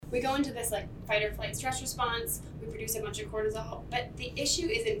we go into this like fight or flight stress response, we produce a bunch of cortisol, but the issue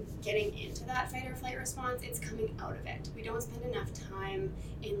isn't getting into that fight or flight response, it's coming out of it. We don't spend enough time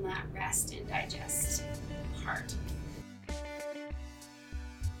in that rest and digest part.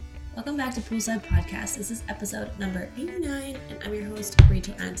 Welcome back to Poolside Podcast. This is episode number 89, and I'm your host,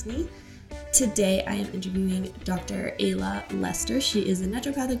 Rachel Anthony. Today, I am interviewing Dr. Ayla Lester. She is a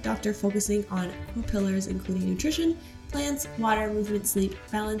naturopathic doctor focusing on core pillars, including nutrition, plants, water, movement, sleep,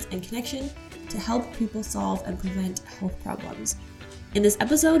 balance, and connection to help people solve and prevent health problems. In this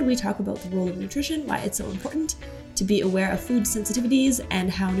episode, we talk about the role of nutrition, why it's so important to be aware of food sensitivities, and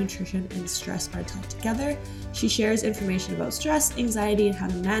how nutrition and stress are tied together. She shares information about stress, anxiety, and how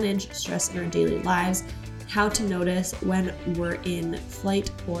to manage stress in our daily lives, how to notice when we're in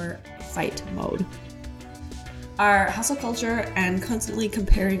flight or fight mode. Our hustle culture and constantly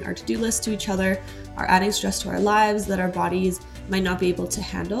comparing our to-do lists to each other are adding stress to our lives that our bodies might not be able to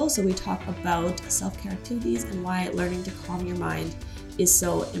handle. So we talk about self-care activities and why learning to calm your mind is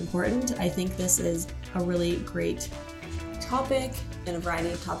so important. I think this is a really great topic and a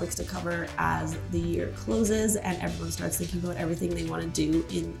variety of topics to cover as the year closes and everyone starts thinking about everything they want to do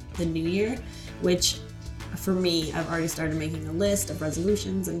in the new year, which for me, I've already started making a list of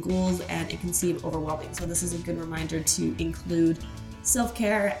resolutions and goals, and it can seem overwhelming. So this is a good reminder to include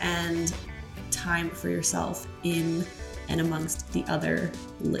self-care and time for yourself in and amongst the other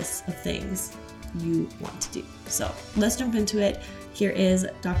lists of things you want to do. So let's jump into it. Here is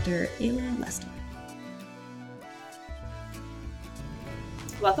Dr. Ayla Lester.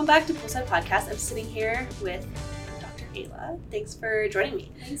 Welcome back to Poolside Podcast. I'm sitting here with Dr. Ayla. Thanks for joining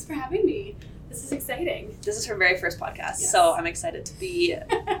me. Thanks for having me. This is exciting. This is her very first podcast, so I'm excited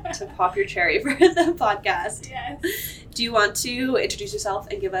to pop your cherry for the podcast. Yes. Do you want to introduce yourself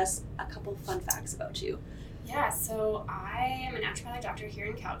and give us a couple fun facts about you? Yeah, so I am a naturopathic doctor here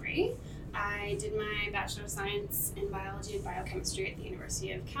in Calgary. I did my Bachelor of Science in Biology and Biochemistry at the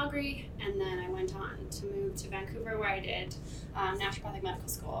University of Calgary, and then I went on to move to Vancouver where I did naturopathic medical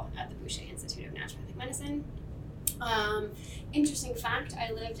school at the Boucher Institute of Naturopathic Medicine. Interesting fact,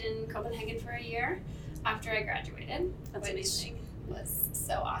 I lived in Copenhagen for a year after I graduated. That's amazing. Was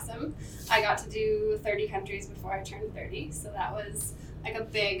so awesome. I got to do 30 countries before I turned 30, so that was like a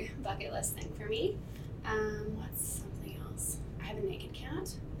big bucket list thing for me. What's something else? I have a naked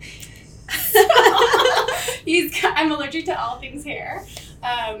cat. I'm allergic to all things hair.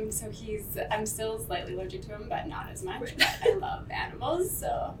 I'm still slightly allergic to him, but not as much. But I love animals,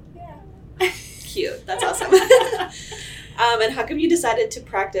 so yeah. Cute. That's awesome. And how come you decided to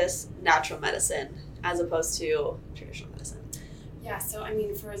practice natural medicine as opposed to traditional medicine? Yeah, so I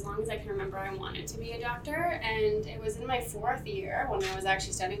mean, for as long as I can remember, I wanted to be a doctor, and it was in my 4th year when I was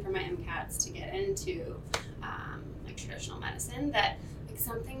actually studying for my MCATs to get into like traditional medicine that like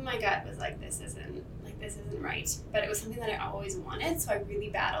something in my gut was like, this isn't right. But it was something that I always wanted, so I really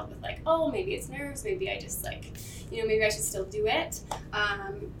battled with like, oh, maybe it's nerves, maybe I just like, maybe I should still do it.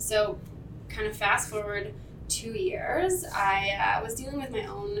 So kind of fast forward 2 years, I was dealing with my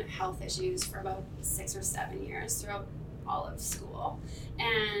own health issues for about 6 or 7 years throughout all of school,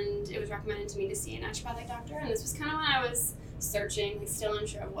 and it was recommended to me to see a naturopathic doctor, and this was kind of when I was searching, like still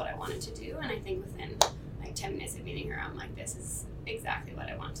unsure of what I wanted to do, and I think within like 10 minutes of meeting her, I'm like, this is exactly what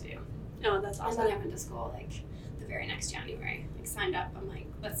I want to do. Oh, that's awesome. And then I went to school like the very next January, like signed up, I'm like,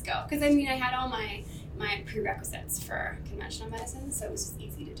 let's go, because I mean I had all my prerequisites for conventional medicine, so it was just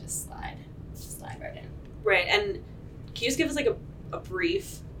easy to just slide right in. Right, and can you just give us like a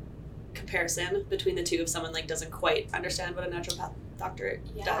brief comparison between the two if someone like doesn't quite understand what a naturopath doctor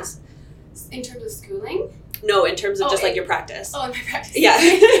does? In terms of schooling? No, in terms of just like your practice. Oh, in my practice. Yeah.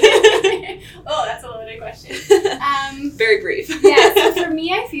 Oh, that's a loaded question. Very brief. Yeah, so for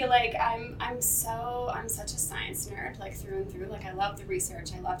me, I feel like I'm such a science nerd, like through and through. Like I love the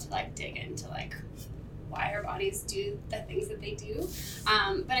research. I love to like dig into like why our bodies do the things that they do.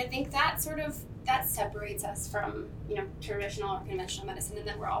 But I think that separates us from, traditional or conventional medicine, and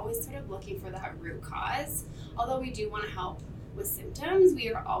that we're always sort of looking for that root cause. Although we do want to help with symptoms,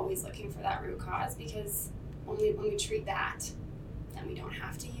 we are always looking for that root cause, because when we treat that, then we don't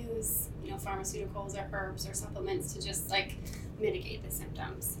have to use, pharmaceuticals or herbs or supplements to just like mitigate the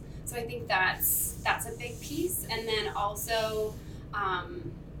symptoms. So I think that's a big piece. And then also,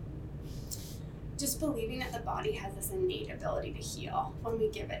 just believing that the body has this innate ability to heal when we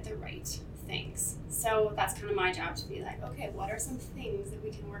give it the right things. So that's kind of my job, to be like, okay, what are some things that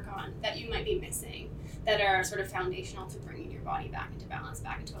we can work on that you might be missing that are sort of foundational to bringing your body back into balance,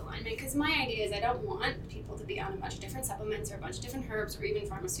 back into alignment? Because my idea is I don't want people to be on a bunch of different supplements or a bunch of different herbs or even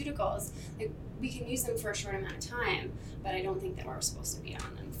pharmaceuticals. Like, we can use them for a short amount of time, but I don't think that we're supposed to be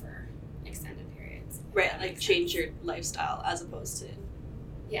on them for Right, like change your lifestyle as opposed to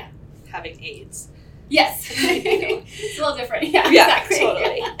having AIDS. Yes. It's a little different. Yeah, exactly.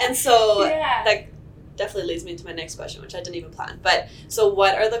 Totally. And so that definitely leads me to my next question, which I didn't even plan. But so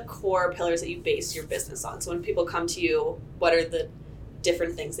what are the core pillars that you base your business on? So when people come to you, what are the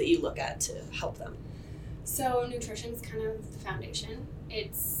different things that you look at to help them? So nutrition's kind of the foundation.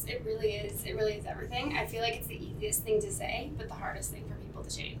 It really is everything. I feel like it's the easiest thing to say, but the hardest thing for people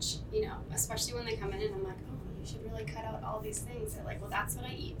to change, especially when they come in and I'm like, oh, you should really cut out all these things. They're like, well, that's what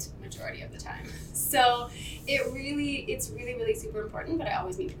I eat majority of the time. So it's really, really super important, but I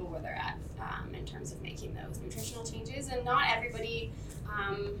always meet people where they're at in terms of making those nutritional changes. And not everybody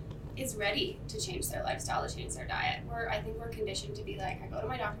is ready to change their lifestyle, to change their diet. I think we're conditioned to be like, I go to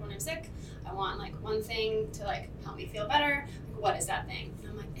my doctor when I'm sick. I want like one thing to like help me feel better. Like, what is that thing?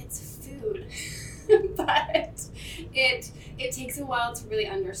 And I'm like, it's food. But it takes a while to really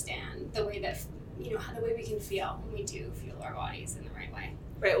understand the way that, the way we can feel when we do fuel our bodies in the right way.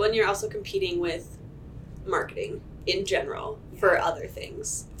 Right. When you're also competing with marketing in general for other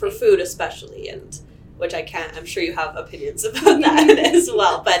things, for food especially, and which I'm sure you have opinions about that as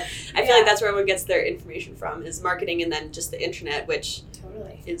well. But I feel like that's where everyone gets their information from, is marketing, and then just the internet, which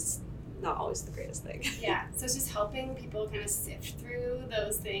is not always the greatest thing. Yeah, so it's just helping people kind of sift through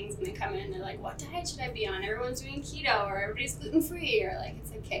those things when they come in and they're like, what diet should I be on? Everyone's doing keto, or everybody's gluten-free, or like,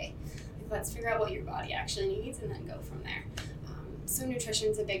 it's okay. Like, let's figure out what your body actually needs and then go from there. So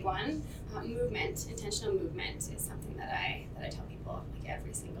nutrition's a big one. Movement, intentional movement is something that I tell people like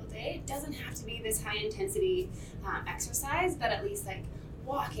every single day. It doesn't have to be this high intensity exercise, but at least like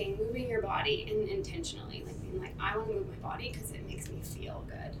walking, moving your body intentionally, like being like, I want to move my body because it makes me feel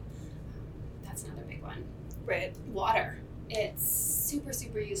good. That's another big one. Right. Water. It's super,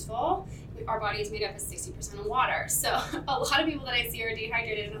 super useful. Our body is made up of 60% of water. So a lot of people that I see are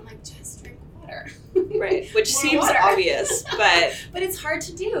dehydrated, and I'm like, just drink water. Right. Which seems obvious, but it's hard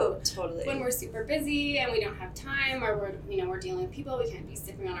to do. Totally. When we're super busy and we don't have time, or we're dealing with people, we can't be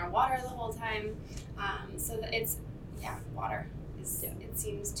sipping on our water the whole time. So that water. It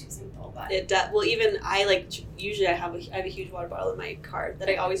seems too simple, but it does. Well, even I usually I have a huge water bottle in my car that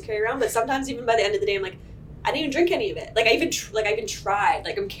I always carry around. But sometimes even by the end of the day, I'm like, I didn't even drink any of it. Like I even tried.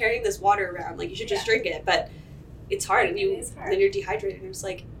 Like I'm carrying this water around. Like you should just drink it, but it's hard, and then you're dehydrated, and it's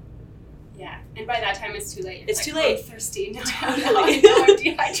like. Yeah, and by that time it's too late. It's too late. I'm thirsty now. I'm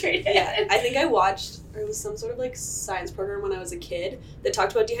dehydrated. Yeah, I think I watched, or it was some sort of like science program when I was a kid that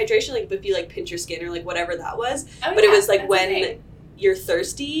talked about dehydration, like if you like pinch your skin or like whatever that was. Oh, but it was like when you're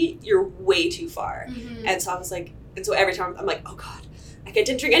thirsty, you're way too far. Mm-hmm. And so I was like, and so every time I'm like, oh God, like I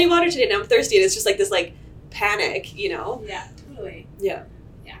didn't drink any water today, now I'm thirsty, and it's just like this like panic, Yeah, totally. Yeah.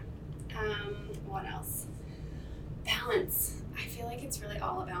 Yeah. What else? Balance. I feel like it's really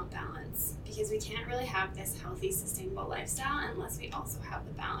all about balance, because we can't really have this healthy, sustainable lifestyle unless we also have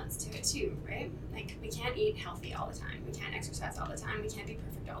the balance to it too, right? Like we can't eat healthy all the time. We can't exercise all the time. We can't be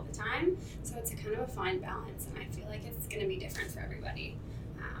perfect all the time. So it's a kind of a fine balance, and I feel like it's going to be different for everybody.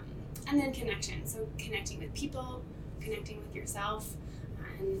 And then connection. So connecting with people, connecting with yourself,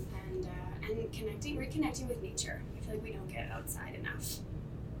 and reconnecting with nature. I feel like we don't get outside enough.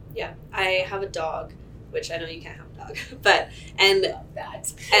 Yeah, I have a dog, which I know you can't have a dog, and love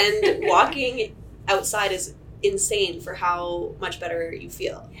that. And walking outside is insane for how much better you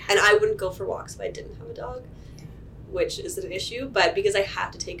feel. Yeah. And I wouldn't go for walks if I didn't have a dog, which is an issue, but because I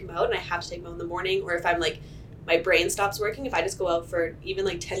have to take him out, and I have to take him out in the morning, or if I'm like, my brain stops working, if I just go out for even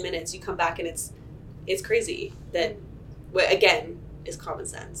like 10 minutes, you come back and it's crazy that, again, is common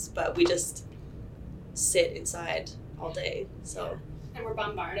sense, but we just sit inside all day, so. And we're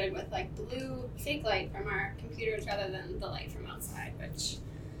bombarded with like blue fake light from our computers rather than the light from outside, which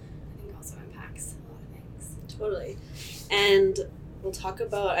I think also impacts a lot of things. Totally. And we'll talk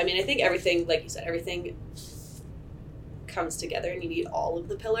about, I think everything, like you said, everything comes together and you need all of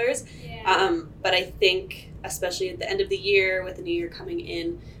the pillars. Yeah. But I think, especially at the end of the year, with the new year coming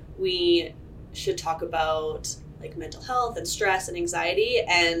in, we should talk about like mental health and stress and anxiety.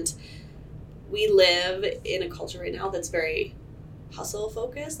 And we live in a culture right now that's very hustle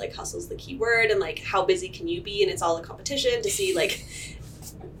focused. Like hustle's the key word, and like how busy can you be, and it's all a competition to see like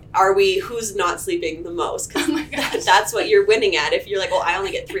who's not sleeping the most, because that's what you're winning at. If you're like, well, I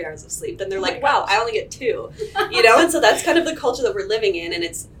only get 3 hours of sleep, then they're like, wow, I only get 2, and so that's kind of the culture that we're living in, and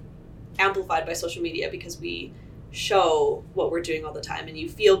it's amplified by social media because we show what we're doing all the time, and you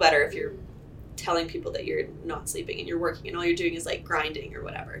feel better if you're telling people that you're not sleeping and you're working and all you're doing is like grinding or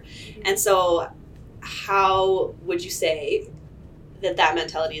whatever. Mm-hmm. And so how would you say that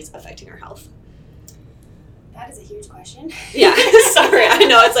mentality is affecting our health? That is a huge question. Yeah, sorry. I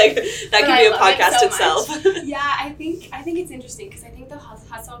know it's like that could be a podcast itself. Yeah, I think it's interesting because I think the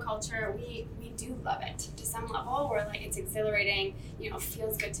hustle culture, we do love it to some level. Where like it's exhilarating, it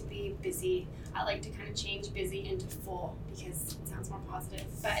feels good to be busy. I like to kind of change busy into full because it sounds more positive.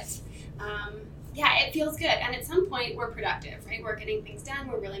 But yeah, it feels good, and at some point we're productive, right? We're getting things done.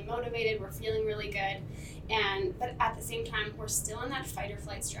 We're really motivated. We're feeling really good. But at the same time, we're still in that fight or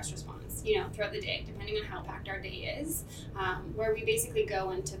flight stress response, throughout the day, depending on how packed our day is, where we basically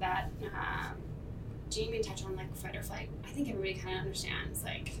go into that, Jean, you touch on like fight or flight. I think everybody kind of understands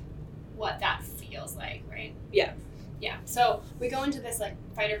like what that feels like, right? Yeah. Yeah. So we go into this like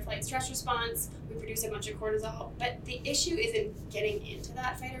fight or flight stress response. We produce a bunch of cortisol, but the issue isn't getting into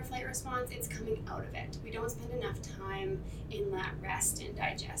that fight or flight response. It's coming out of it. We don't spend enough time in that rest and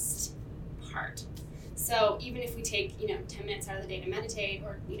digest part. So even if we take, 10 minutes out of the day to meditate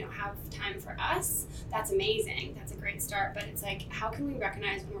or, have time for us, that's amazing. That's a great start. But it's like, how can we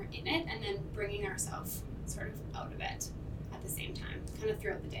recognize when we're in it and then bringing ourselves sort of out of it at the same time, kind of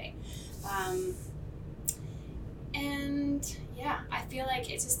throughout the day. And yeah, I feel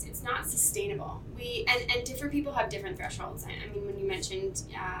like it's not sustainable. And different people have different thresholds. I mean, when you mentioned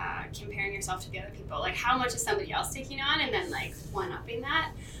comparing yourself to the other people, like how much is somebody else taking on and then like one-upping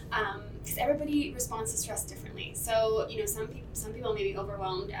that? Because everybody responds to stress differently. So, some people may be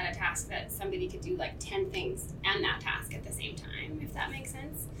overwhelmed at a task that somebody could do like 10 things and that task at the same time, if that makes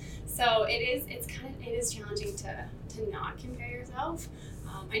sense. So it is challenging to not compare yourself.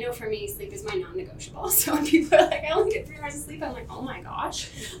 I know for me, sleep is my non-negotiable. So when people are like, I only get 3 hours of sleep, I'm like, oh my gosh.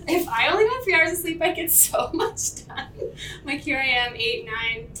 If I only got 3 hours of sleep, I get so much done. Like here I am, 8,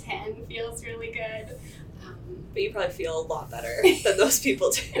 9, 10 feels really good. But you probably feel a lot better than those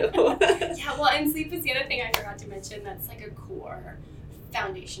people do. Yeah, well, and sleep is the other thing I forgot to mention that's like a core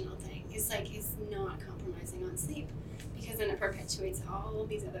foundational thing. Is not compromising on sleep, because then it perpetuates all of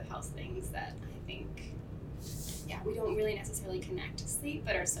these other health things that I think, we don't really necessarily connect to sleep,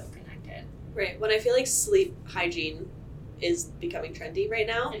 but are so connected. Right. When I feel like sleep hygiene is becoming trendy right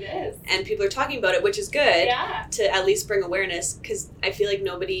now. It is. And people are talking about it, which is good. Yeah. To at least bring awareness, because I feel like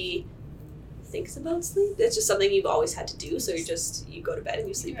nobody thinks about sleep. It's just something you've always had to do. So you go to bed and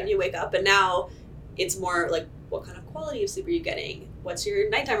you sleep and you wake up. And now it's more like, what kind of quality of sleep are you getting? What's your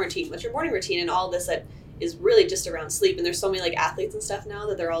nighttime routine? What's your morning routine? And all this that is really just around sleep. And there's so many like athletes and stuff now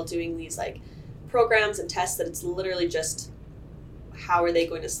that they're all doing these like programs and tests that it's literally just how are they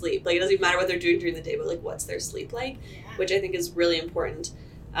going to sleep. Like it doesn't even matter what they're doing during the day, but like what's their sleep like, which I think is really important.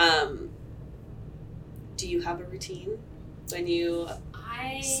 Do you have a routine when you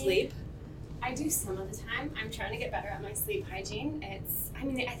sleep? I do some of the time. I'm trying to get better at my sleep hygiene.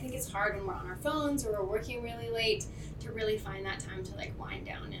 I think it's hard when we're on our phones or we're working really late to really find that time to like wind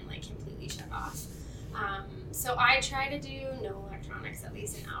down and like completely shut off. So I try to do no electronics at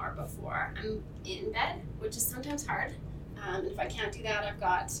least an hour before I'm in bed, which is sometimes hard. If I can't do that, I've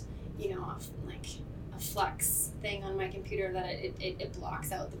got, a Flex thing on my computer that it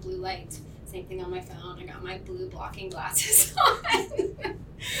blocks out the blue light. Same thing on my phone. I got my blue blocking glasses on.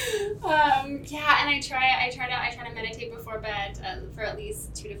 And I try to meditate before bed for at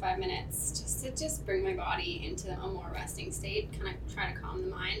least 2 to 5 minutes, just to bring my body into a more resting state, kind of try to calm the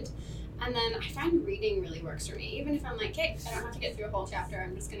mind. And then I find reading really works for me. Even if I'm like, hey, I don't have to get through a whole chapter,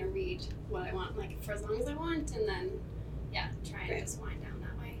 I'm just going to read what I want, like for as long as I want, and then, try and just wind down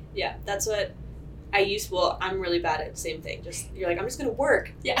that way. Yeah, that's what I I'm really bad at the same thing. You're like, I'm just going to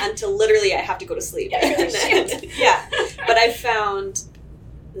work until literally I have to go to sleep. Yeah, But I found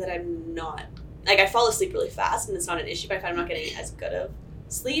that I'm not, like I fall asleep really fast and it's not an issue, but I find I'm not getting as good of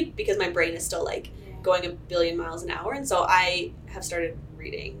sleep because my brain is still like going a billion miles an hour. And so I have started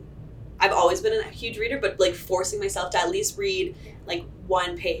reading. I've always been a huge reader, but like forcing myself to at least read like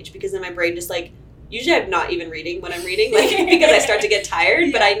 1 page, because then my brain just like, usually I'm not even reading when I'm reading, like because I start to get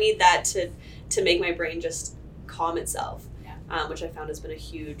tired, but I need that to make my brain just calm itself, which I found has been a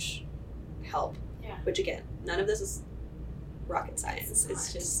huge help. Which again, none of this is rocket science.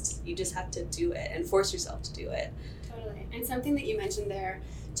 It's just, you just have to do it and force yourself to do it. Totally. And something that you mentioned there,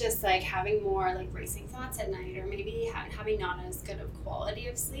 just like having more like racing thoughts at night, or maybe having not as good of quality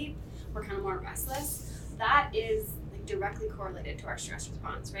of sleep, we're kind of more restless, that is like directly correlated to our stress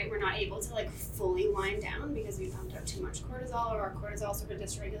response, right? We're not able to like fully wind down because we pumped out too much cortisol, or our cortisol sort of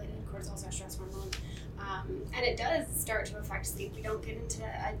dysregulated. Cortisol is our stress hormone. And it does start to affect sleep. We don't get into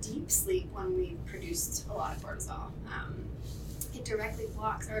a deep sleep when we've produced a lot of cortisol. It directly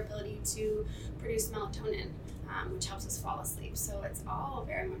blocks our ability to produce melatonin, which helps us fall asleep. So it's all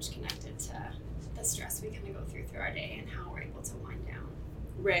very much connected to the stress we kind of go through our day and how we're able to wind down.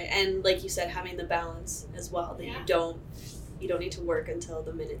 Right, and like you said, having the balance as well, that you don't need to work until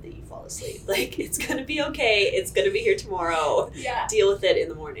the minute that you fall asleep. Like, it's gonna be okay, it's gonna be here tomorrow. Yeah. Deal with it in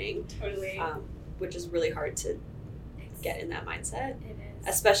the morning. Totally. Which is really hard to get in that mindset. It is.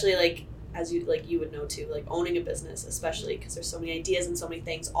 Especially, like, as you would know too, like, owning a business, especially because there's so many ideas and so many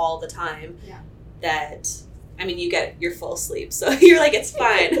things all the time. Yeah. That, I mean, you get your full sleep, so you're like, it's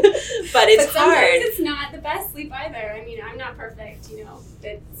fine. But it's hard. Sometimes it's not the best sleep either. I mean, I'm not perfect, it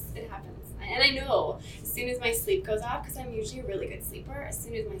happens. And I know as soon as my sleep goes off, because I'm usually a really good sleeper, as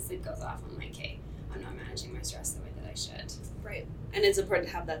soon as my sleep goes off, I'm like, hey, I'm not managing my stress the way that I should. Right. And it's important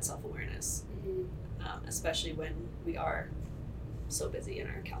to have that self-awareness, especially when we are so busy and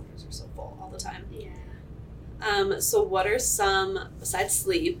our calendars are so full all the time. Yeah. So what are besides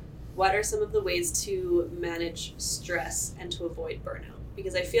sleep, what are some of the ways to manage stress and to avoid burnout?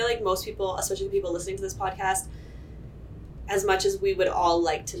 Because I feel like most people, especially the people listening to this podcast, as much as we would all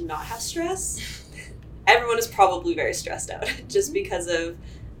like to not have stress, everyone is probably very stressed out just because of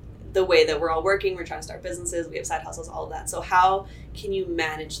the way that we're all working. We're trying to start businesses, we have side hustles, all of that. So how can you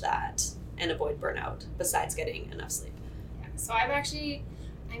manage that and avoid burnout besides getting enough sleep? Yeah. So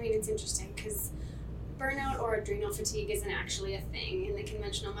it's interesting because burnout or adrenal fatigue isn't actually a thing in the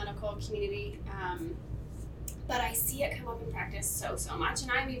conventional medical community. But I see it come up in practice so much,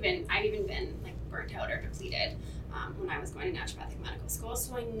 and I've even been like burnt out or depleted when I was going to naturopathic medical school.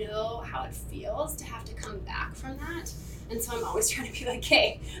 So I know how it feels to have to come back from that, and so I'm always trying to be like,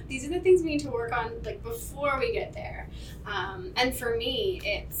 hey, these are the things we need to work on like before we get there. And for me,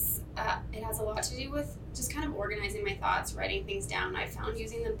 it has a lot to do with just kind of organizing my thoughts, writing things down. I found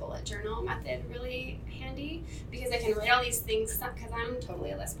using the bullet journal method really handy because I can write all these things because I'm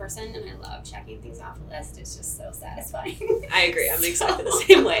totally a list person and I love checking things off a list. It's just so satisfying. I agree. I'm exactly the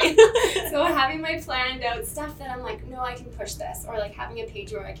same way. So having my planned out stuff that I'm like, no, I can push this, or like having a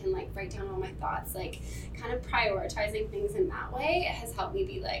page where I can like write down all my thoughts, like kind of prioritizing things in that way has helped me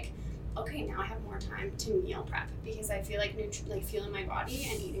be like, okay, now I have more time to meal prep because I feel like fueling my body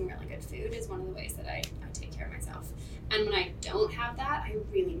and eating really good food is one of the ways that I take care of myself. And when I don't have that, I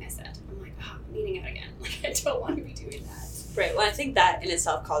really miss it. I'm like, I'm eating it again. Like, I don't want to be doing that. Right. Well, I think that in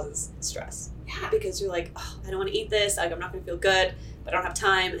itself causes stress. Yeah. Because you're like, I don't want to eat this. Like, I'm not going to feel good, but I don't have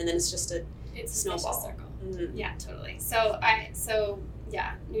time. And then it's just it's snowball. A vicious circle. Mm-hmm. Yeah, totally.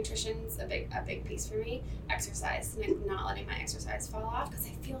 Yeah, nutrition's a big piece for me. Exercise, like not letting my exercise fall off because I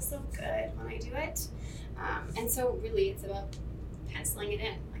feel so good when I do it. And so really it's about penciling it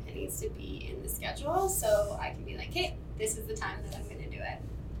in. Like it needs to be in the schedule so I can be like, hey, this is the time that I'm going to do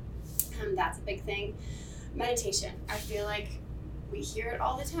it. That's a big thing. Meditation. I feel like we hear it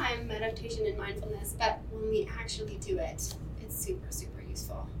all the time, meditation and mindfulness, but when we actually do it, it's super, super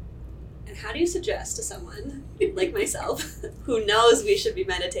useful. And how do you suggest to someone like myself who knows we should be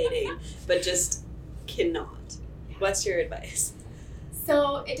meditating but just cannot? What's your advice?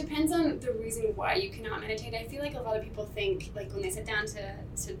 So it depends on the reason why you cannot meditate. I feel like a lot of people think like when they sit down to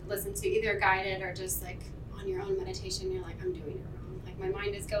listen to either guided or just like on your own meditation, you're like, I'm doing it wrong. Like my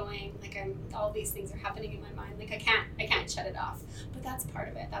mind is going, like all these things are happening in my mind. Like I can't shut it off. But that's part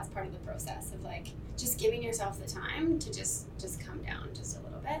of it. That's part of the process of like just giving yourself the time to just come down just a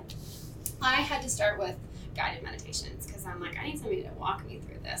little bit. I had to start with guided meditations because I'm like, I need somebody to walk me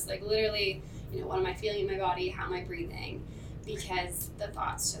through this. Like literally, what am I feeling in my body? How am I breathing? Because the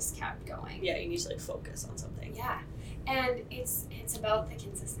thoughts just kept going. Yeah, you need to like focus on something. Yeah. And it's about the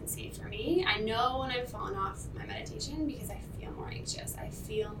consistency for me. I know when I've fallen off my meditation because I feel more anxious. I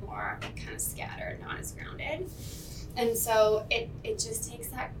feel more kind of scattered, not as grounded. And so it just takes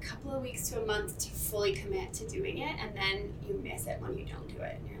that couple of weeks to a month to fully commit to doing it, and then you miss it when you don't do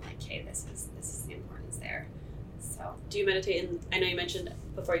it, and you're like, hey, this is the importance there. So do you meditate I know you mentioned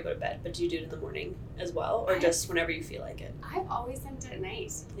before you go to bed, but do you do it in the morning as well, or just whenever you feel like it? I've always done it at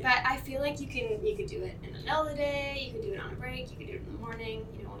night, yeah. But I feel like you could do it in the middle of the day, you could do it on a break, you could do it in the morning,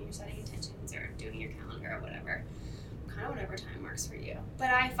 when you're setting intentions or doing your calendar or whatever. Kind of whatever time works for you. But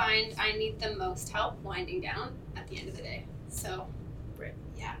I find I need the most help winding down at the end of the day. So, right.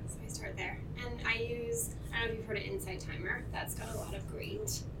 Yeah, so I start there. And I don't know if you've heard of Insight Timer. That's got a lot of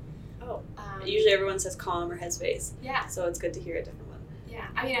great. Oh. Usually everyone says Calm or Headspace. Yeah. So it's good to hear a different one. Yeah.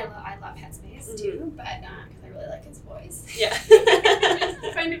 I mean, I love Headspace too, but because I really like his voice. Yeah.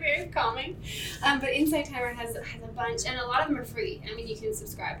 I find it very calming. But Insight Timer has a bunch, and a lot of them are free. I mean, you can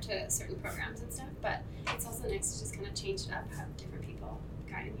subscribe to certain programs and stuff, but it's also nice to just kind of change it up, have different people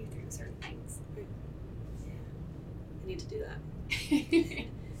guiding you through certain things. Yeah. I need to do that.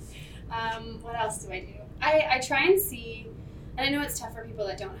 What else do I do? I try and see And I know it's tough for people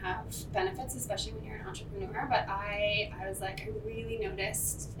that don't have benefits, especially when you're an entrepreneur, but I was like, I really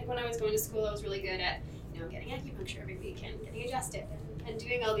noticed, like when I was going to school, I was really good at, getting acupuncture every week and getting adjusted and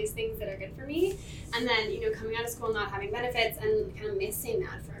doing all these things that are good for me. And then, coming out of school not having benefits and kind of missing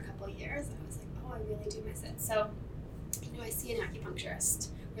that for a couple of years, I was like, oh, I really do miss it. So, I see an acupuncturist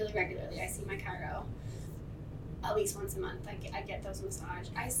really regularly. I see my chiro at least once a month. I get those massage.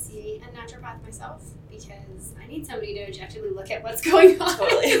 I see a naturopath myself because I need somebody to objectively look at what's going on.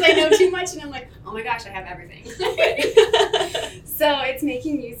 Totally. Because I know too much and I'm like, oh my gosh, I have everything. So it's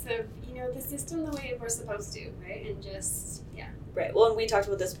making use of, the system the way we're supposed to, right? And just, yeah. Right. Well, and we talked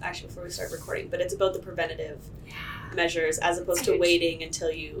about this actually before we started recording, but it's about the preventative measures as opposed to waiting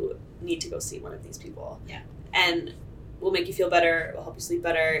until you need to go see one of these people. Yeah. And will make you feel better, will help you sleep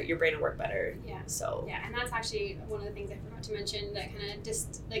better, your brain will work better. Yeah. So. Yeah, and that's actually one of the things I forgot to mention that kind of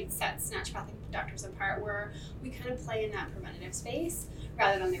just sets naturopathic doctors apart, where we kind of play in that preventative space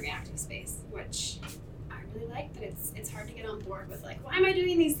rather than the reactive space, which I really like, but it's hard to get on board with, like, why am I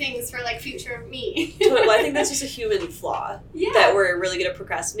doing these things for, future me? Well, I think that's just a human flaw. Yeah. That we're really good at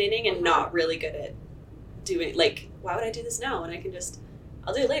procrastinating and not really good at doing, why would I do this now when I can just,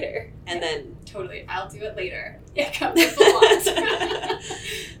 I'll do it later. And then. Totally. I'll do it later. Yeah, comes with a lot.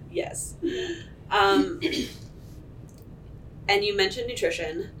 Yes. And you mentioned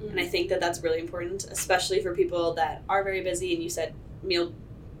nutrition, and I think that that's really important, especially for people that are very busy, and you said meal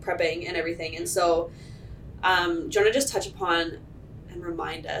prepping and everything. And so, do you want to just touch upon and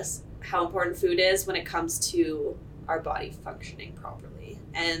remind us how important food is when it comes to our body functioning properly?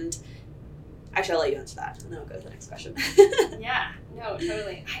 And actually, I'll let you answer that, and then I'll go to the next question. Yeah, no,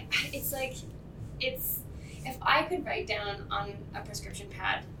 totally. If I could write down on a prescription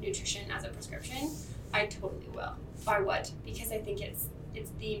pad nutrition as a prescription, I totally will. By what? Because I think it's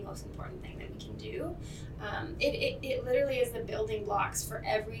the most important thing that we can do. It literally is the building blocks for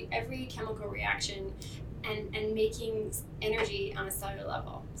every chemical reaction and making energy on a cellular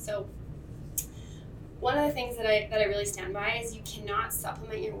level. So one of the things that I really stand by is you cannot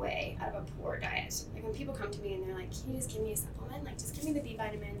supplement your way out of a poor diet. Like when people come to me and they're like, can you just give me a supplement? Like just give me the B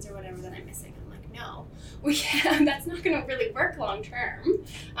vitamins or whatever that I'm missing. I'm like, no, we can't. That's not going to really work long term.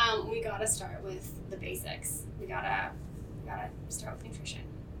 We got to start with the basics. We gotta start with nutrition.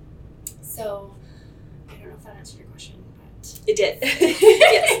 So I don't know if that answered your question, but it did.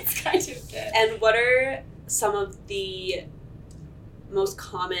 Yes, it kind of did. And what are some of the most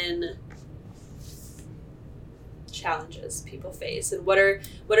common challenges people face, and what are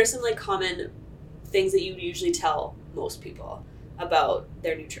some common things that you usually tell most people about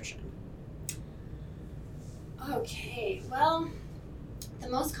their nutrition? Okay, well, the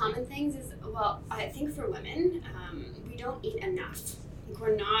most common things is, I think for women, we don't eat enough. Like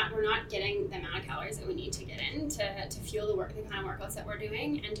we're not getting the amount of calories that we need to get in to fuel the kind of workouts that we're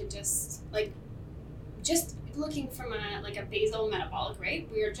doing, and to just looking from a basal metabolic rate,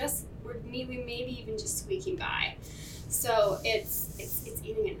 we maybe even just squeaking by. So it's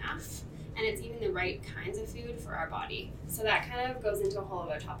eating enough, and it's eating the right kinds of food for our body. So that kind of goes into a whole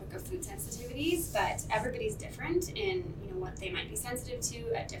other topic of food sensitivities, but everybody's different in what they might be sensitive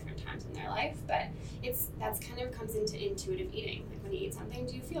to at different times in their life. But that's kind of comes into intuitive eating. Like when you eat something,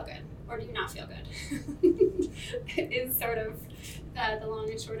 do you feel good or do you not feel good? It is sort of the long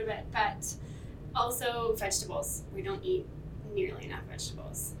and short of it. But also vegetables. We don't eat nearly enough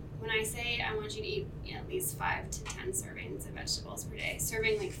vegetables. When I say I want you to eat at least 5 to 10 servings of vegetables per day,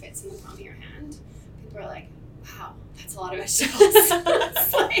 serving fits in the palm of your hand, people are like, wow, that's a lot of vegetables.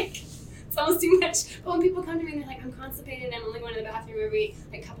 It's almost too much. But when people come to me and they're like, I'm constipated, I'm only going to the bathroom every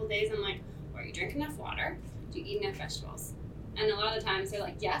couple days, I'm like, well, you drink enough water? Do you eat enough vegetables? And a lot of the times they're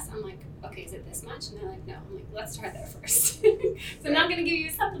like, yes. I'm like, okay, is it this much? And they're like, no. I'm like, let's try there first. So I'm not going to give you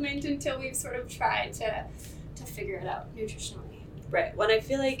a supplement until we've sort of tried to figure it out nutritionally. Right. When I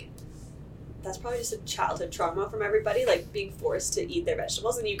feel like that's probably just a childhood trauma from everybody, being forced to eat their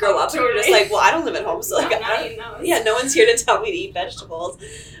vegetables, and you grow up and you're just like, well, I don't live at home, so I'm not eating those. Yeah, no one's here to tell me to eat vegetables.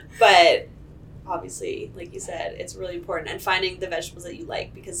 But obviously, like you said, it's really important, and finding the vegetables that you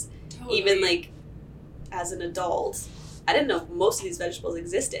like, because even as an adult, I didn't know most of these vegetables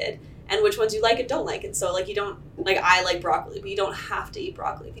existed, and which ones you like and don't like. And so you don't I like broccoli, but you don't have to eat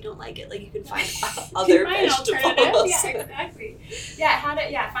broccoli if you don't like it. You can find other vegetables. Yeah, exactly.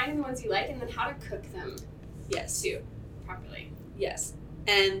 Yeah, finding the ones you like, and then how to cook them. Yes. Too properly. Yes.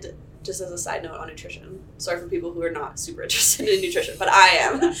 And just as a side note on nutrition, sorry for people who are not super interested in nutrition, but I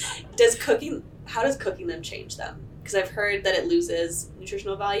am. How does cooking them change them? Because I've heard that it loses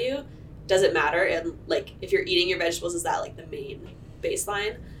nutritional value. Does it matter? And if you're eating your vegetables, is that the main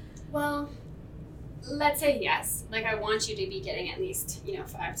baseline? Well, Let's say yes. Like, I want you to be getting at least,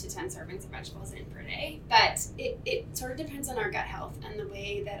 5 to 10 servings of vegetables in per day. But it sort of depends on our gut health and the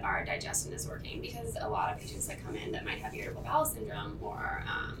way that our digestion is working, because a lot of patients that come in that might have irritable bowel syndrome or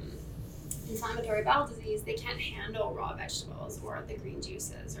inflammatory bowel disease, they can't handle raw vegetables or the green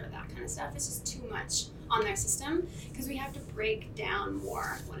juices or that kind of stuff. It's just too much on their system because we have to break down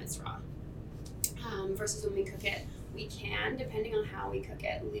more when it's raw. Versus when we cook it, we can, depending on how we cook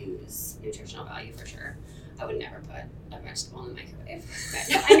it, lose nutritional value for sure. I would never put a vegetable in the microwave.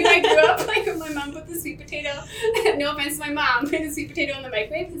 I mean, I grew up like when my mom put the sweet potato. No offense to my mom, putting the sweet potato in the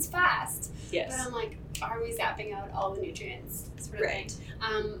microwave. It's fast. Yes. But I'm like, are we zapping out all the nutrients? Sort of thing.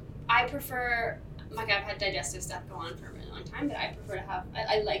 I prefer, like, I've had digestive stuff go on for a really long time, but I prefer to have,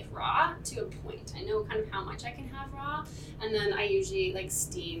 I like raw to a point. I know kind of how much I can have raw, and then I usually like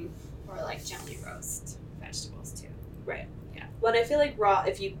steam or like gently roast vegetables too. Right. Yeah. When I feel like raw,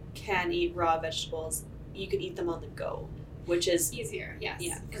 if you can eat raw vegetables, you can eat them on the go, which is easier. Yes.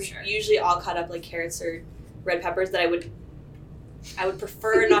 Yeah, for sure. Usually I'll cut up like carrots or red peppers that I would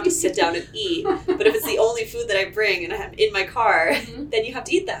prefer not to sit down and eat. But if it's the only food that I bring and I'm in my car, then you have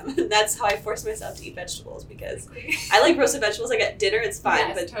to eat them. And that's how I force myself to eat vegetables, because I like roasted vegetables. Like at dinner, it's fine,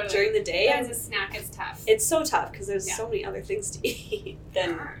 yes, but totally. during the day, as a snack, it's tough. It's so tough because there's so many other things to eat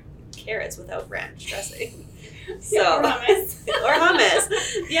than carrots without ranch dressing. So or hummus. or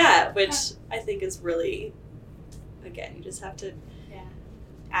hummus. Yeah, which I think is really, again, you just have to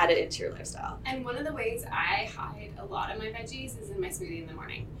add it into your lifestyle. And one of the ways I hide a lot of my veggies is in my smoothie in the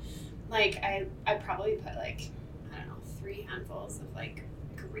morning. Like, I probably put, like, 3 handfuls of, like,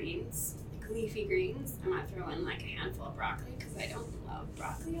 greens, like leafy greens. I might throw in, like, a handful of broccoli because I don't love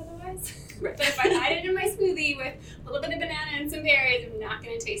broccoli otherwise. Right. But if I hide it in my smoothie with a little bit of banana and some berries, I'm not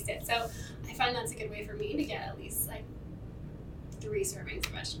going to taste it. So I find that's a good way for me to get at least, like, 3 servings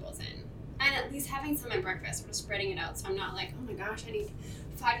of vegetables in. And at least having some at breakfast, sort of spreading it out, so I'm not like, oh my gosh, I need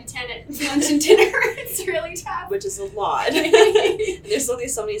 5 to 10 at lunch and dinner. It's really tough. Which is a lot. There's only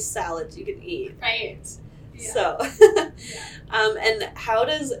so many salads you can eat. Right. Yeah. So, and how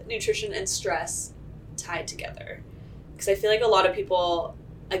does nutrition and stress tie together? Because I feel like a lot of people,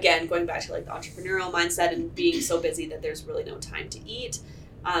 again, going back to like the entrepreneurial mindset and being so busy that there's really no time to eat.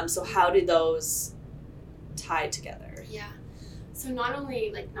 So how do those tie together? Yeah. So not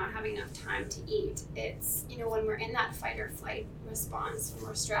only like not having enough time to eat, it's, when we're in that fight or flight response, when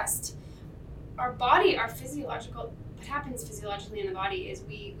we're stressed, our body, what happens physiologically in the body is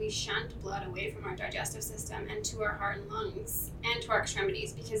we shunt blood away from our digestive system and to our heart and lungs and to our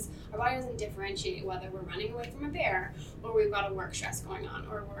extremities, because our body doesn't differentiate whether we're running away from a bear or we've got a work stress going on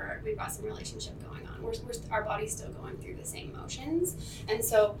or we've got some relationship going on. Our body's still going through the same motions, and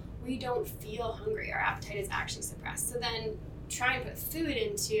so we don't feel hungry. Our appetite is actually suppressed. So then try and put food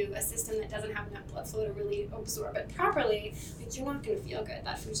into a system that doesn't have enough blood flow to really absorb it properly, like, you're not going to feel good.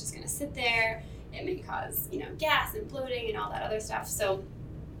 That food's just going to sit there. It may cause, gas and bloating and all that other stuff. So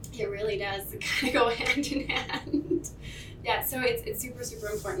it really does kind of go hand in hand. Yeah, so it's super, super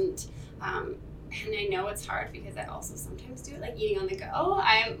important. And I know it's hard because I also sometimes do it like eating on the go.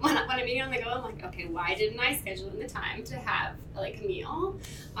 When I'm eating on the go, I'm like, okay, why didn't I schedule in the time to have like a meal?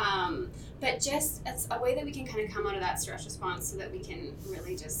 But just it's a way that we can kind of come out of that stress response so that we can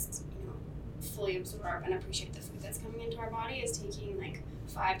really just, fully absorb and appreciate the food that's coming into our body is taking like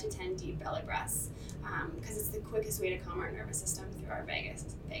 5 to 10 deep belly breaths, because it's the quickest way to calm our nervous system through our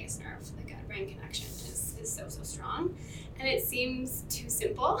vagus nerve. The gut-brain connection is so strong, and it seems too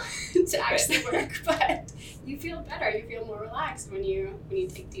simple to actually work, but you feel better. You feel more relaxed when you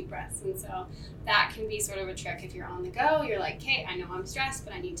take deep breaths, and so that can be sort of a trick if you're on the go. You're like, hey, I know I'm stressed,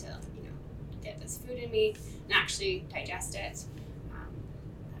 but I need to get this food in me and actually digest it.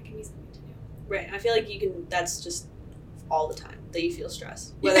 That can be something to do. Right, and I feel like that's just all the time that you feel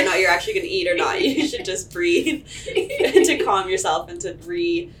stress. Whether or not you're actually going to eat or not, you should just breathe to calm yourself and to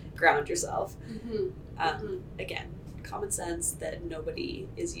re-ground yourself. Again, common sense that nobody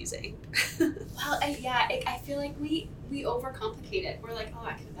is using. Well, I feel like we overcomplicate it. We're like, oh,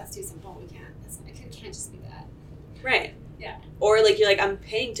 that's too simple. We can't. It can't just be that. Right. Yeah. Or like you're like, I'm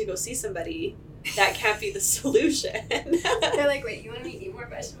paying to go see somebody. That can't be the solution. They're like, wait, you want me to eat more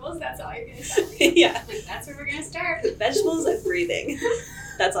vegetables? That's all you're going to tell me? Yeah. Like, that's where we're going to start. Vegetables and breathing.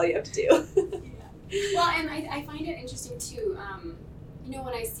 That's all you have to do. Yeah. Well, and I find it interesting, too.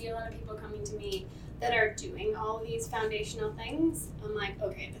 When I see a lot of people coming to me that are doing all of these foundational things, I'm like,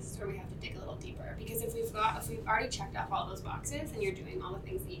 okay, this is where we have to dig a little deeper. Because if we've already checked off all those boxes and you're doing all the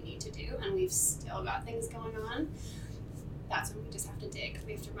things that you need to do and we've still got things going on, that's when we just have to dig.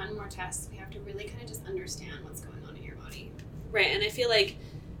 We have to run more tests. We have to really kind of just understand what's going on in your body. Right, and I feel like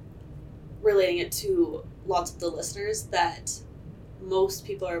relating it to lots of the listeners that most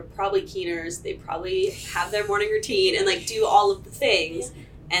people are probably keeners. They probably have their morning routine and like do all of the things.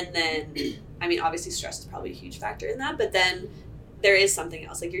 And then, I mean, obviously stress is probably a huge factor in that, but then there is something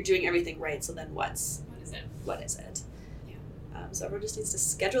else. Like you're doing everything right. So then what is it? Yeah. So everyone just needs to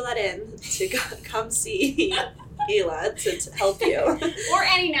schedule that in to come see Ayla to help you. Or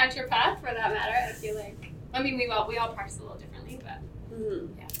any naturopath for that matter. I feel like, I mean, we all practice a little differently, but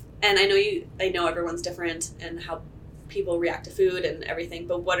yeah. And I know everyone's different and how people react to food and everything,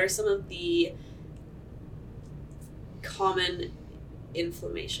 but what are some of the common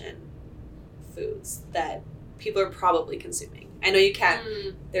inflammation foods that people are probably consuming? I know you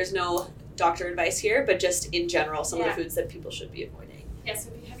can't, there's no doctor advice here, but just in general, some of the foods that people should be avoiding. Yeah,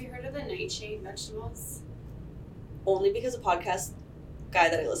 so have you heard of the nightshade vegetables? Only because a podcast guy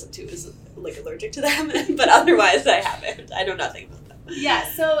that I listen to is like allergic to them, but otherwise I haven't. I know nothing about them. Yeah,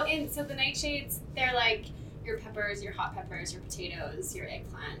 so the nightshades, they're like your peppers, your hot peppers, your potatoes, your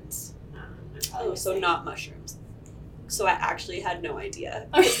eggplant. So not mushrooms. So I actually had no idea.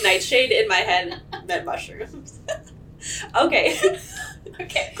 Because nightshade in my head meant mushrooms. Okay.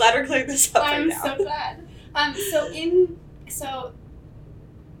 Okay. Glad we're clearing this up right now. I'm so glad. So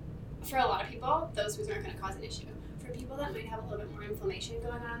for a lot of people, those foods aren't going to cause an issue. For people that might have a little bit more inflammation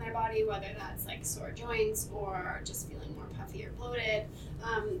going on in their body, whether that's like sore joints or just feeling more puffy or bloated,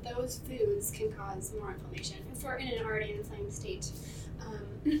 those foods can cause more inflammation if we're in an already inflamed state.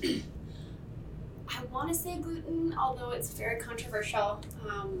 I want to say gluten, although it's very controversial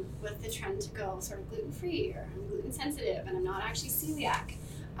with the trend to go sort of gluten-free, or I'm gluten-sensitive and I'm not actually celiac.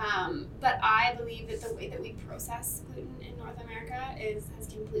 But I believe that the way that we process gluten in North America has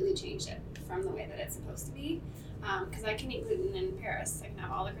completely changed it from the way that it's supposed to be. Because I can eat gluten in Paris. I can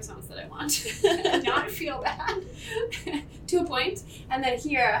have all the croissants that I want and not feel bad to a point. And then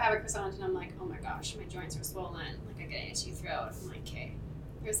here I have a croissant and I'm like, oh my gosh, my joints are swollen. Like I get an itchy throat. I'm like, okay,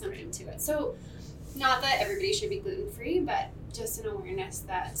 there's something to it. So not that everybody should be gluten-free, but just an awareness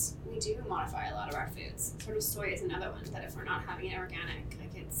that we do modify a lot of our foods. Sort of soy is another one that if we're not having it organic,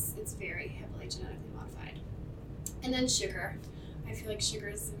 like it's very heavily genetically modified. And then sugar. I feel like sugar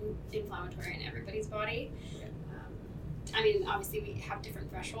is inflammatory in everybody's body. I mean, obviously we have different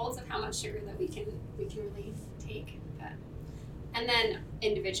thresholds of how much sugar that we can really take. And then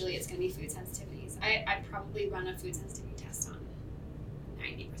individually it's going to be food sensitivities. I'd probably run a food sensitivity test on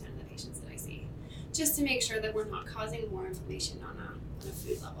 90% of the patients that I see, just to make sure that we're not causing more inflammation on a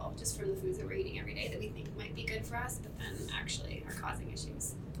food level, just from the foods that we're eating every day that we think might be good for us, but then actually are causing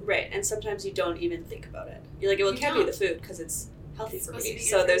issues. Right, and sometimes you don't even think about it. You're like, well, it can't be the food because it's healthy for me.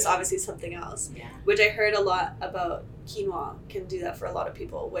 So there's obviously something else. Yeah. Which I heard a lot about quinoa can do that for a lot of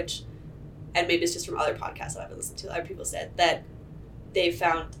people, which, and maybe it's just from other podcasts that I've been listening to, other people said that they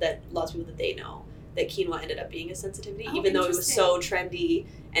found that lots of people that they know, that quinoa ended up being a sensitivity, even though it was so trendy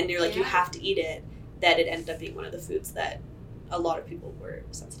and you're like, you have to eat it, that it ended up being one of the foods that a lot of people were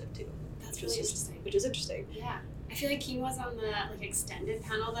sensitive to. That's really interesting. Which is interesting. Yeah. I feel like quinoa's on the extended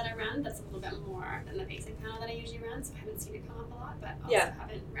panel that I run. That's a little bit more than the basic panel that I usually run, so I haven't seen it come up a lot, but also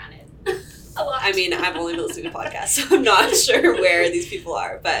haven't ran it a lot. I mean, I've only been listening to podcasts, so I'm not sure where these people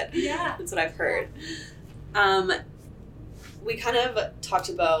are, but that's what I've heard. We kind of talked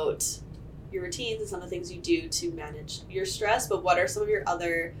about your routines and some of the things you do to manage your stress, but what are some of your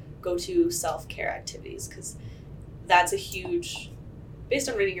other go-to self-care activities? Because that's a huge, based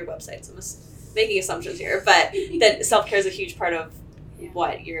on reading your website, so I'm making assumptions here, but that self-care is a huge part of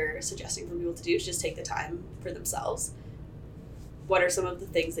what you're suggesting for people to do, to just take the time for themselves. What are some of the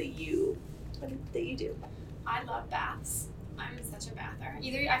things that you do? I love baths. I'm such a bather.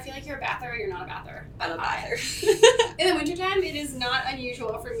 Either I feel like you're a bather or you're not a bather. I'm a bather. In the wintertime, it is not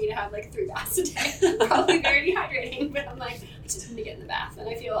unusual for me to have like 3 baths a day. Probably very dehydrating, but I'm like, I just want to get in the bath and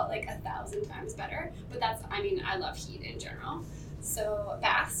I feel like 1,000 times better. But I love heat in general. So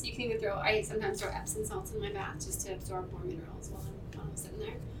baths, you can even I sometimes throw Epsom salts in my bath just to absorb more minerals while I'm sitting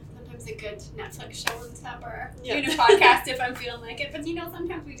there. Sometimes a good Netflix show on the tub, or doing a podcast if I'm feeling like it. But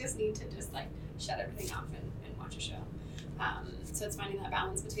sometimes we just need to just like shut everything off and watch a show. So it's finding that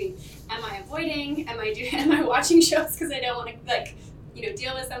balance between, am I avoiding, am I watching shows because I don't want to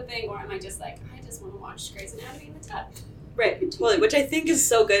deal with something, or am I just like, I just want to watch Grey's Anatomy in the tub. Right, totally, which I think is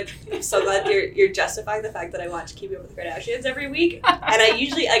so good. I'm so glad you're justifying the fact that I watch Keeping Up with the Kardashians every week. And I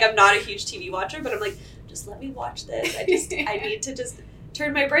usually, I'm not a huge TV watcher, but I'm like, just let me watch this. I need to just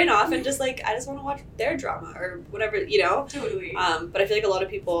turn my brain off and just I just want to watch their drama or whatever, Totally. But I feel like a lot of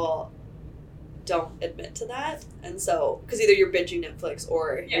people don't admit to that. And so, because either you're binging Netflix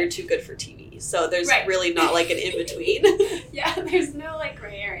or you're too good for TV. So there's really not an in-between. Yeah, there's no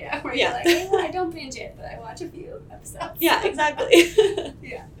gray area. Where you're like, well, I don't binge it, but I watch a few episodes. Yeah, exactly.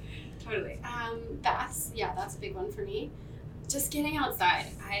 Yeah, totally. That's a big one for me. Just getting outside.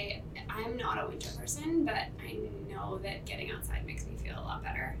 I'm not a winter person, but I know that getting outside makes me feel a lot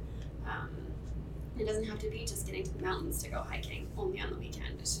better. It doesn't have to be just getting to the mountains to go hiking only on the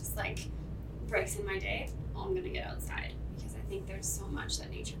weekend. It's just like breaks in my day. Oh, I'm gonna get outside, because I think there's so much that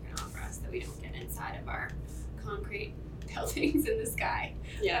nature can offer us that we don't get inside of our concrete buildings in the sky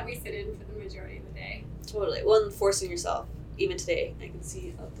that we sit in for the majority of the day. Totally. Well, and forcing yourself. Even today, I can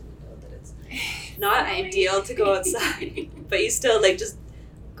see out the window that it's not ideal to go outside, but you still just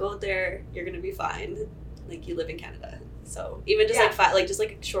go out there. You're gonna be fine. Like, you live in Canada, so even just just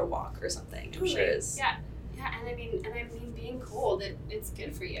a short walk or something. Totally. I'm sure is and I mean being cold, it's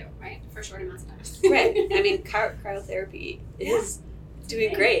good for you, right? For short amounts of time. Right. I mean, cryotherapy is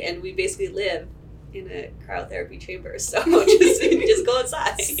doing great, and we basically live in a cryotherapy chamber, so just go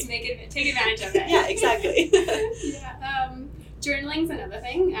outside. Just take advantage of it. Yeah, exactly. Journaling's another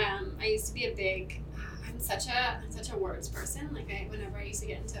thing. I used to be I'm such a words person. Whenever I used to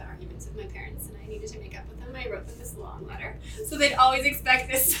get into arguments with my parents and I needed to make up with them, I wrote them this long letter. So they'd always expect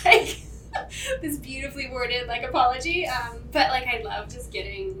this this beautifully worded apology. But I love just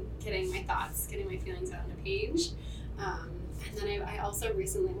getting my thoughts, getting my feelings out on a page. And then I also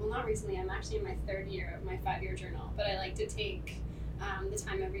not recently, I'm actually in my 3rd year of my 5-year journal, but I like to take the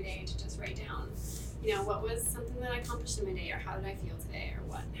time every day to just write down, what was something that I accomplished in my day, or how did I feel today, or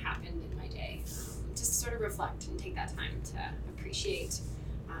what happened in my day. Just to sort of reflect and take that time to appreciate,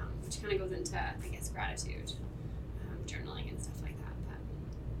 which kind of goes into, I guess, gratitude, journaling and stuff like that.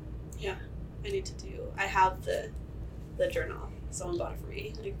 But yeah, I need to do. I have the journal. Someone bought it for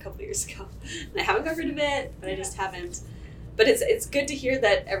me a couple years ago, and I haven't got rid of it, but I just haven't. But it's good to hear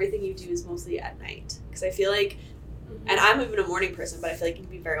that everything you do is mostly at night, because I feel like, and I'm even a morning person, but I feel like it can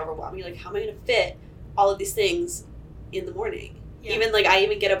be very overwhelming. How am I going to fit all of these things in the morning? Yeah. Even I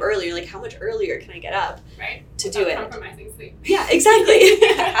even get up earlier. How much earlier can I get up to do it? Compromising sleep. Yeah, exactly.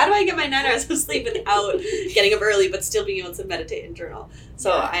 How do I get my 9 hours of sleep without getting up early, but still being able to meditate and journal?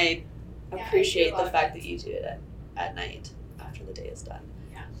 So I appreciate the fact that you do it at night after the day is done.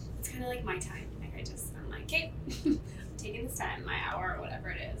 Yeah, it's kind of like my time. I'm like, okay, taking this time, my hour or whatever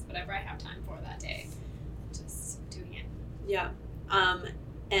it is, whatever I have time for that day, just doing it. Yeah,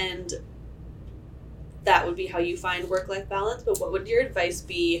 and that would be how you find work-life balance, but what would your advice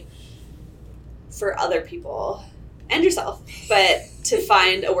be for other people and yourself, but to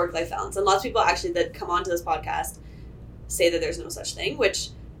find a work-life balance? And lots of people actually that come onto this podcast say that there's no such thing, which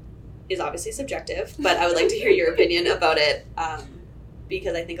is obviously subjective, but I would like to hear your opinion about it,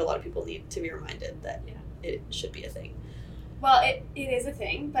 because I think a lot of people need to be reminded that it should be a thing. Well, it is a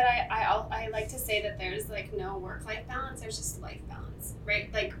thing, but I like to say that there's no work-life balance, there's just life balance, right?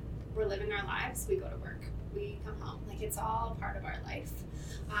 We're living our lives, we go to work, we come home. It's all part of our life.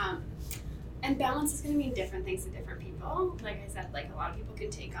 And balance is going to mean different things to different people. Like I said, a lot of people can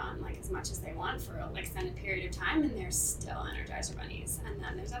take on as much as they want for an extended period of time, and they're still Energizer bunnies. And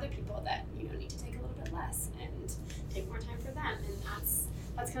then there's other people that need to take a little bit less and take more time for them, and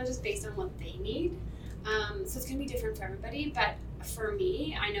that's kind of just based on what they need. So it's going to be different for everybody, but for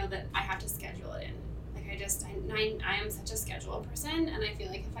me, I know that I have to schedule it in. I am such a schedule person, and I feel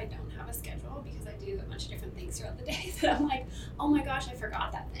like if I don't have a schedule, because I do a bunch of different things throughout the day, that I'm like, oh my gosh, I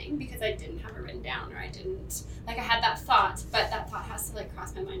forgot that thing because I didn't have it written down, or I didn't, I had that thought, but that thought has to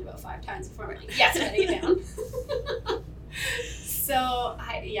cross my mind about 5 times before I'm like, yes, writing it down. So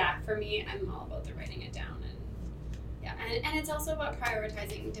for me, I'm all about the writing it down, and it's also about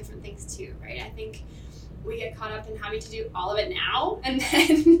prioritizing different things too, right? I think we get caught up in having to do all of it now, and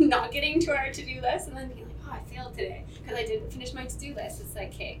then not getting to our to-do list, and then being like, oh, I failed today because I didn't finish my to-do list. It's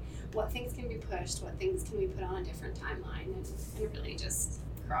hey, what things can be pushed? What things can we put on a different timeline? And really just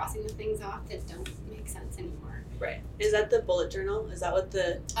crossing the things off that don't make sense anymore. Right. Is that the bullet journal? Is that what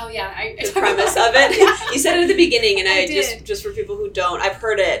the the premise of it? Yeah. You said it at the beginning, and I did. just for people who don't, I've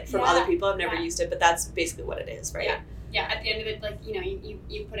heard it from other people. I've never used it, but that's basically what it is, right? Yeah, at the end of it,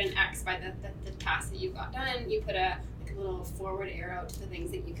 you put an X by the task that you got done. You put a little forward arrow to the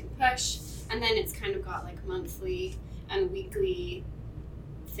things that you can push, and then it's kind of got monthly and weekly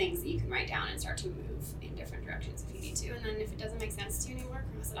things that you can write down and start to move in different directions if you need to. And then if it doesn't make sense to you anymore,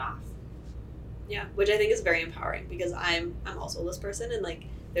 cross it off. Yeah, which I think is very empowering, because I'm also a list person, and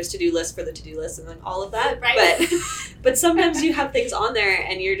there's to-do lists for the to-do list and all of that. Right. But sometimes you have things on there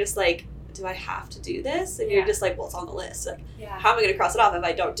and you're just do I have to do this? And you're just well, it's on the list. How am I going to cross it off if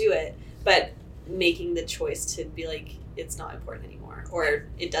I don't do it? But making the choice to be it's not important anymore, or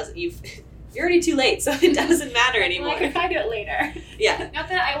it doesn't. You've you're already too late, so it doesn't matter anymore. Well, I can find it later. Yeah. Not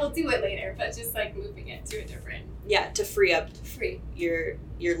that I will do it later, but just like moving it to a different. Yeah, to free up your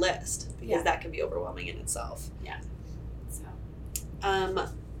list, because that can be overwhelming in itself. Yeah. So.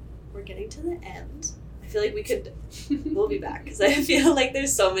 We're getting to the end. I feel like we'll be back, because I feel like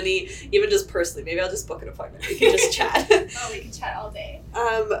there's so many, even just personally, maybe I'll just book an appointment. We can just chat. Oh, we can chat all day.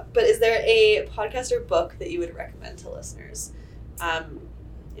 But is there a podcast or book that you would recommend to listeners?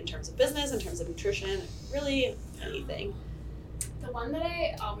 In terms of business, in terms of nutrition, really anything. The one that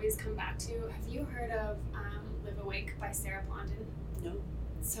I always come back to, have you heard of Live Awake by Sarah Blondin? No.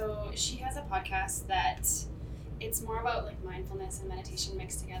 So she has a podcast that it's more about like mindfulness and meditation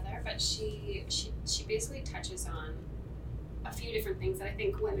mixed together, but she basically touches on a few different things that I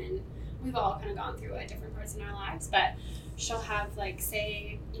think women, we've all kind of gone through at different parts in our lives, but she'll have like,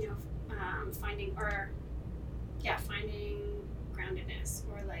 say, finding groundedness,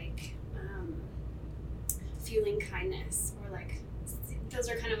 or like feeling kindness, or like, those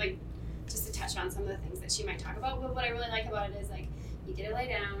are kind of like just to touch on some of the things that she might talk about. But what I really like about it is like, you get to lay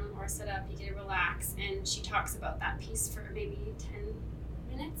down or sit up, you get to relax, and she talks about that piece for maybe 10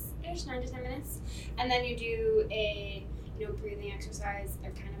 minutes-ish, 9 to 10 minutes, and then you do a breathing exercise or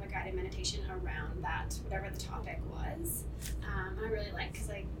kind of a guided meditation around that, whatever the topic was. I really like, because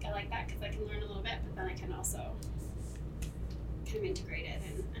I like that, because I can learn a little bit, but then I can also kind of integrate it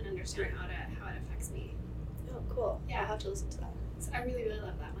and understand how it affects me. Oh, cool. Yeah. I'll have to listen to that. So I really, really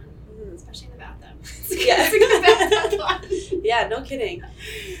love that one. Especially in the bathroom. Yeah. Yeah, no kidding.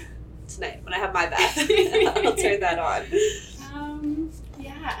 Tonight, when I have my bath, I'll turn that on.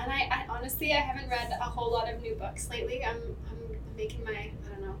 Yeah, and I honestly, I haven't read a whole lot of new books lately. I'm making my, I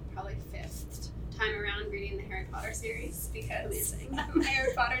don't know, probably 5th time around reading the Harry Potter series, because I'm a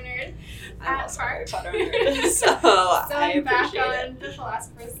Harry Potter nerd. I'm also a Harry Potter nerd, so I I'm back appreciate on The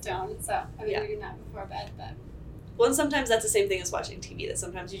Philosopher's Stone, so I've been reading that before bed, but... Well, and sometimes that's the same thing as watching TV, that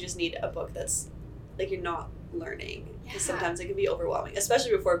sometimes you just need a book that's, like, you're not learning. Because sometimes it can be overwhelming,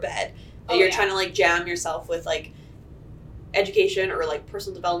 especially before bed. You're trying to, like, jam yourself with, like, education or, like,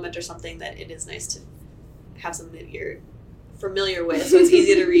 personal development or something, that it is nice to have something that you're familiar with, so it's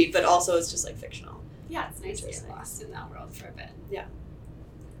easy to read, but also it's just, like, fictional. Yeah, it's nice to get lost in that world for a bit. Yeah.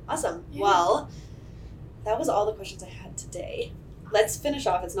 Awesome. Yeah. Well, that was all the questions I had today. Let's finish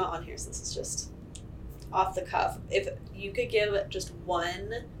off. It's not on here, since it's just off the cuff. If you could give just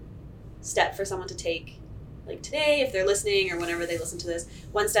one step for someone to take, like today, if they're listening or whenever they listen to this,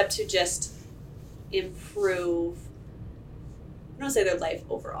 one step to just improve, I don't want to say their life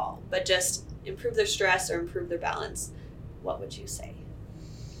overall, but just improve their stress or improve their balance, what would you say?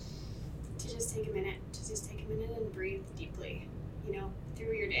 To just take a minute and breathe deeply,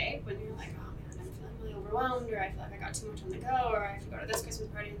 through your day, when you're like, oh man, I'm feeling really overwhelmed, or I feel like I got too much on the go, or I have to go to this Christmas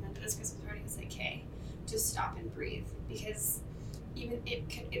party and then to this Christmas party. It's like, hey, just stop and breathe, because even it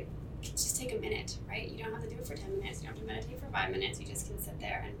could just take a minute, right? You don't have to do it for 10 minutes. You don't have to meditate for 5 minutes. You just can sit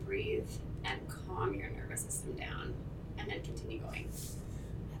there and breathe and calm your nervous system down, and then continue going.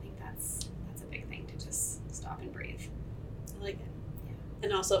 I think that's a big thing, to just stop and breathe. I like it. Yeah.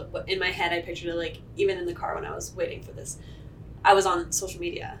 And also, in my head, I pictured it like, even in the car when I was waiting for this, I was on social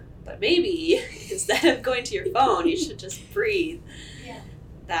media, but maybe instead of going to your phone, you should just breathe. Yeah.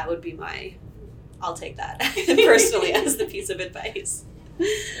 That would be I'll take that personally as the piece of advice.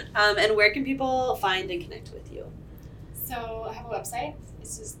 And where can people find and connect with you? So I have a website.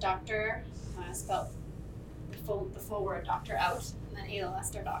 It's just Dr. Spelled the full word, Dr. out, and then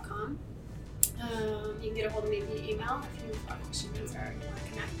AylahLester.com. You can get a hold of me via email if you've got questions or you want to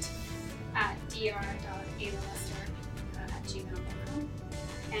connect at dr.aylahlester@gmail.com.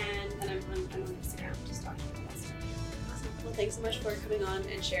 And then I'm on Instagram, just Dr. Lester. Awesome. Well, thanks so much for coming on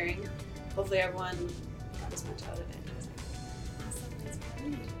and sharing. Hopefully everyone got as much out of it